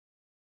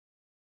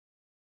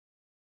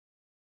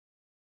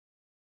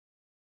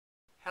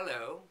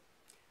Hello,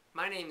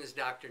 my name is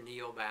Dr.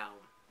 Neil Baum.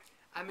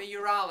 I'm a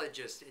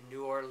urologist in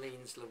New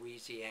Orleans,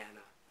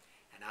 Louisiana,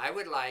 and I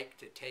would like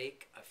to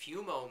take a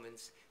few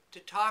moments to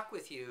talk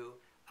with you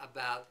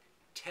about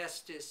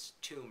testis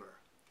tumor.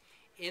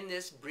 In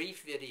this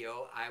brief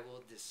video, I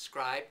will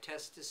describe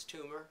testis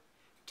tumor,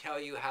 tell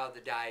you how the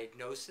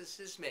diagnosis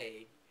is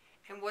made,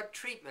 and what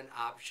treatment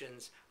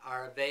options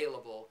are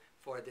available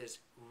for this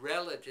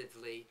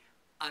relatively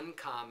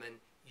uncommon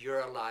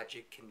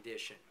urologic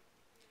condition.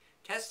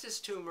 Testis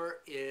tumor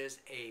is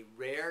a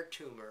rare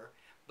tumor,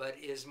 but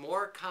is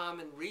more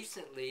common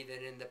recently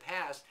than in the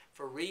past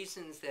for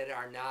reasons that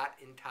are not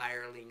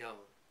entirely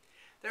known.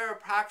 There are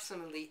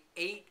approximately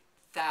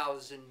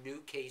 8,000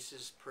 new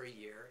cases per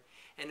year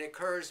and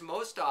occurs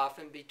most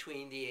often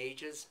between the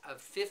ages of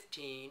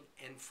 15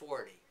 and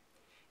 40.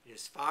 It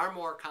is far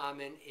more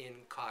common in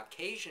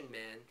Caucasian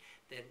men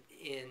than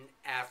in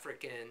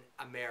African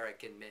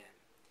American men.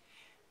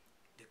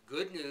 The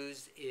good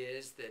news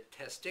is that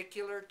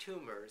testicular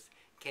tumors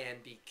can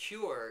be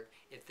cured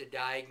if the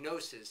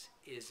diagnosis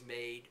is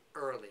made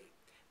early.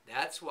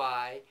 That's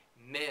why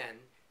men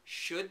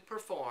should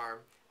perform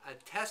a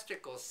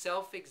testicle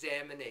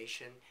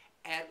self-examination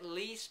at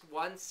least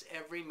once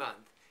every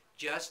month,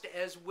 just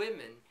as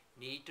women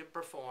need to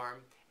perform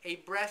a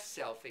breast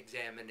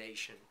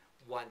self-examination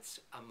once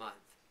a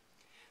month.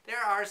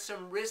 There are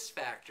some risk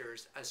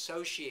factors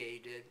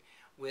associated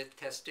with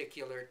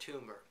testicular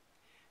tumor.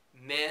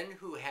 Men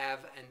who have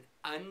an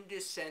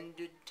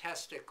undescended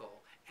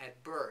testicle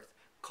at birth,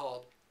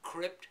 called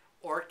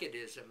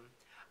cryptorchidism,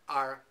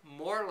 are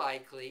more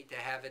likely to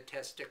have a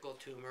testicle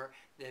tumor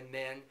than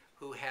men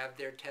who have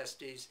their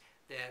testes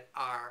that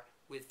are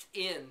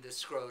within the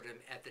scrotum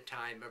at the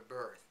time of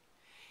birth.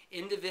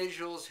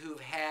 Individuals who've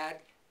had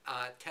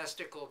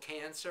testicle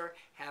cancer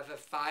have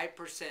a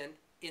 5%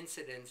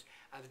 incidence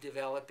of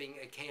developing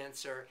a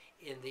cancer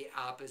in the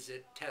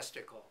opposite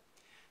testicle.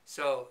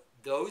 So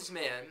those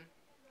men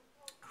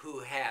who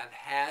have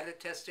had a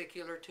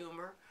testicular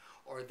tumor,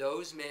 or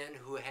those men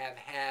who have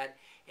had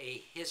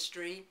a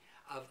history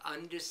of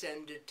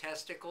undescended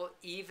testicle,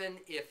 even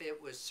if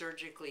it was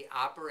surgically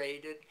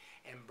operated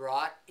and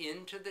brought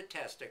into the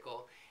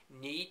testicle,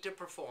 need to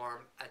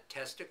perform a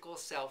testicle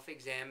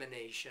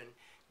self-examination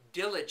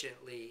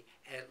diligently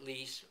at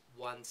least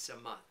once a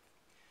month.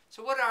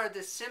 So what are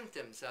the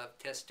symptoms of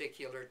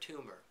testicular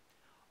tumor?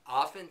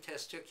 Often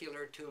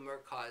testicular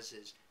tumor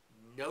causes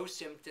no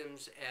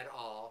symptoms at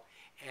all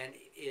and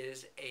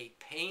is a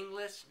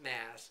painless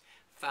mass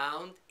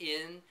found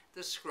in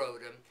the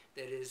scrotum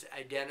that is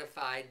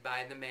identified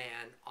by the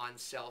man on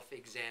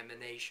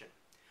self-examination.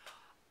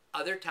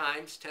 Other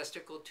times,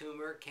 testicle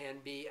tumor can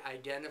be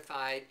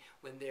identified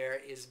when there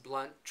is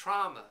blunt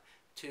trauma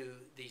to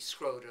the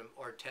scrotum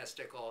or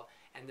testicle,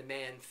 and the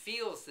man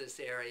feels this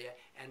area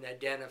and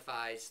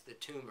identifies the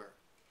tumor.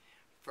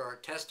 For a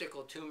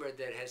testicle tumor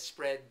that has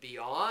spread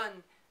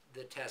beyond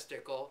the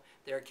testicle,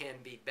 there can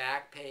be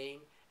back pain,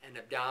 an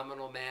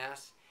abdominal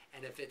mass,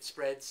 and if it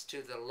spreads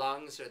to the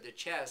lungs or the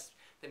chest,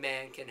 the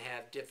man can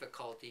have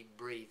difficulty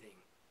breathing.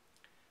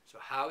 So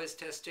how is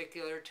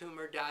testicular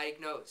tumor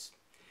diagnosed?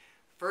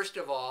 First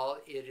of all,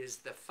 it is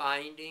the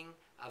finding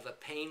of a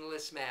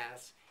painless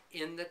mass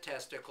in the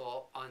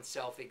testicle on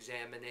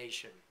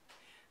self-examination.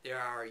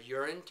 There are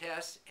urine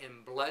tests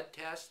and blood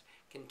tests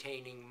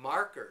containing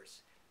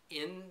markers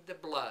in the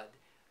blood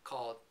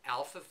called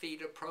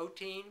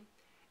alpha-fetoprotein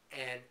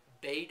and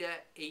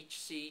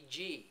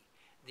beta-HCG.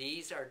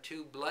 These are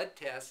two blood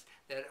tests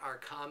that are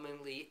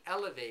commonly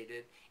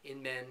elevated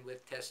in men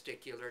with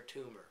testicular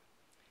tumor.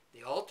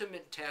 The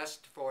ultimate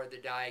test for the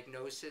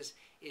diagnosis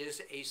is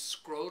a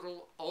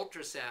scrotal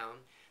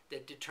ultrasound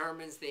that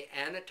determines the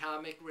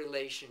anatomic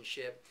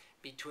relationship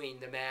between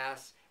the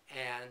mass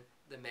and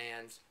the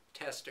man's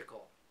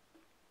testicle.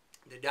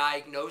 The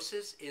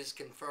diagnosis is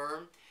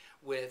confirmed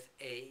with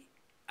a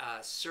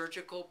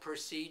surgical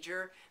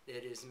procedure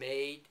that is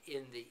made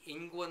in the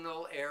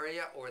inguinal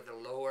area or the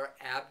lower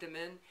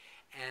abdomen,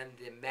 and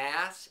the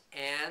mass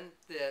and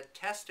the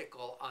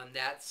testicle on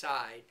that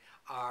side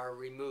are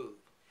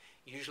removed.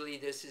 Usually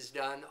this is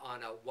done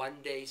on a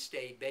one-day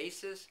stay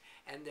basis,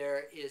 and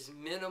there is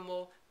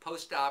minimal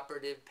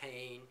postoperative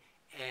pain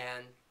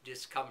and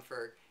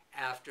discomfort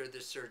after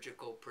the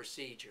surgical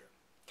procedure.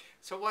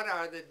 So what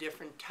are the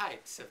different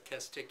types of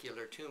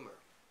testicular tumor?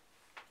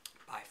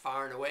 By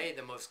far and away,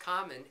 the most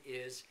common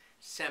is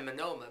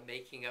seminoma,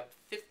 making up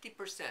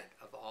 50%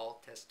 of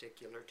all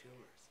testicular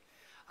tumors.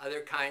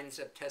 Other kinds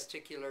of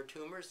testicular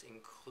tumors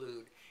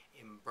include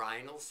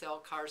embryonal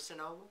cell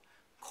carcinoma,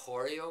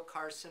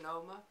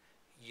 choriocarcinoma,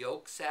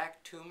 yolk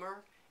sac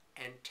tumor,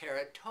 and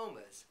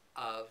teratomas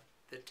of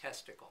the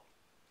testicle.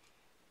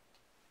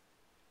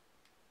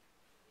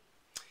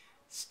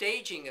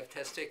 Staging of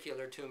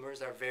testicular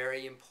tumors are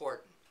very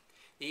important.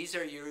 These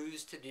are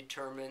used to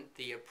determine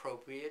the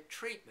appropriate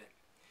treatment.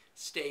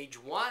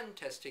 Stage 1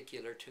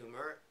 testicular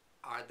tumor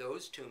are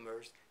those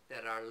tumors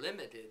that are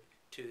limited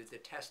to the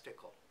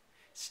testicle.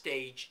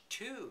 Stage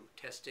 2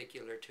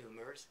 testicular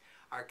tumors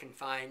are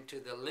confined to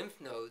the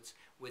lymph nodes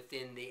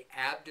within the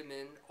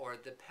abdomen or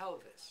the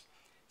pelvis.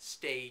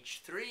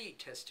 Stage 3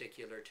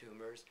 testicular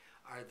tumors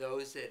are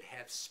those that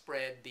have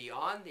spread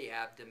beyond the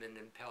abdomen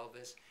and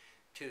pelvis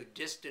to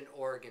distant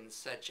organs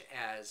such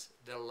as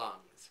the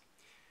lungs.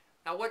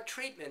 Now, what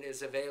treatment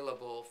is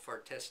available for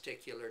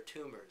testicular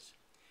tumors?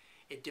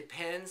 It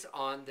depends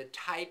on the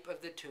type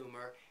of the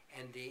tumor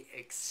and the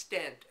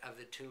extent of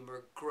the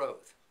tumor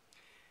growth.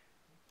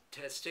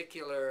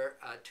 Testicular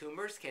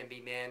tumors can be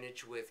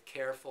managed with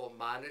careful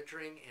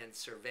monitoring and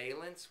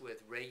surveillance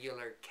with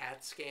regular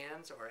CAT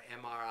scans or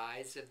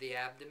MRIs of the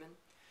abdomen.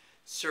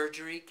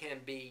 Surgery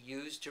can be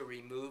used to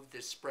remove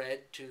the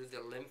spread to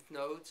the lymph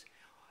nodes.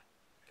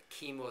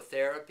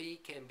 Chemotherapy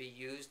can be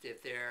used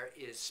if there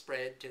is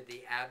spread to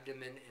the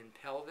abdomen and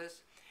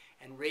pelvis.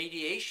 And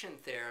radiation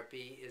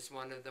therapy is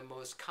one of the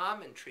most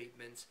common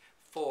treatments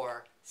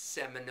for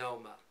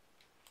seminoma.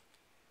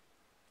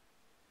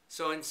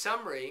 So in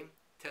summary,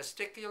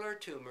 testicular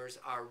tumors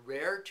are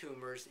rare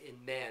tumors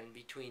in men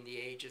between the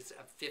ages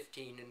of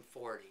 15 and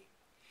 40.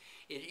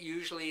 It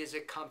usually is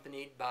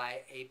accompanied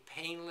by a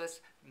painless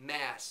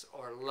mass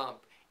or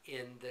lump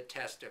in the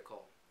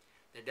testicle.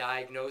 The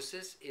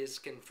diagnosis is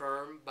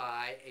confirmed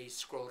by a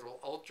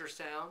scrotal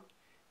ultrasound,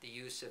 the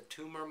use of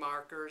tumor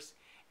markers,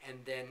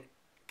 and then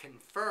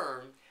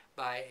confirmed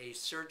by a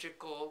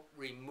surgical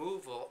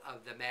removal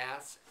of the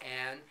mass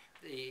and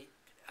the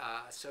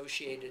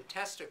associated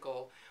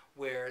testicle,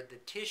 where the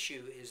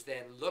tissue is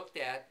then looked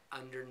at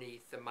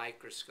underneath the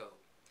microscope.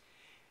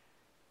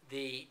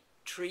 The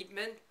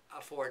treatment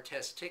for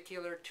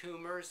testicular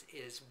tumors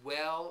is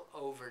well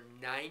over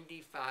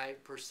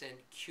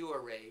 95% cure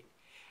rate,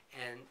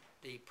 and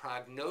the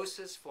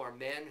prognosis for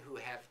men who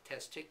have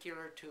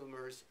testicular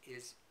tumors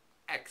is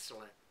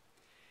excellent.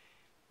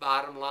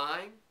 Bottom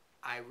line,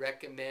 I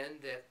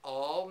recommend that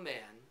all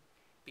men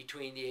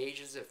between the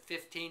ages of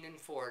 15 and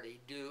 40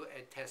 do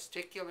a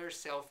testicular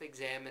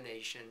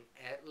self-examination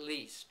at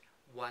least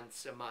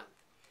once a month.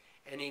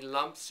 Any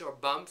lumps or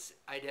bumps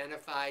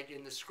identified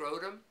in the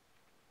scrotum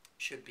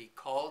should be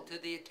called to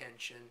the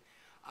attention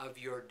of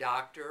your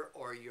doctor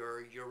or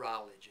your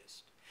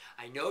urologist.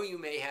 I know you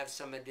may have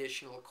some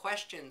additional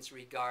questions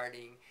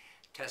regarding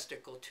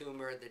testicle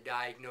tumor, the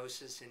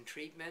diagnosis and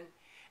treatment,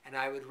 and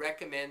I would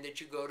recommend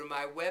that you go to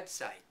my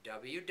website,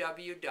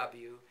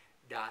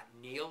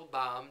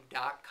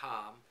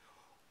 www.neilbaum.com,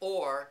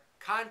 or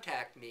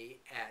contact me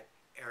at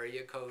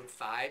area code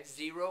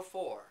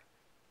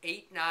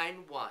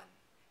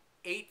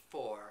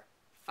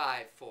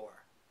 504-891-8454.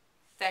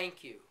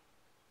 Thank you.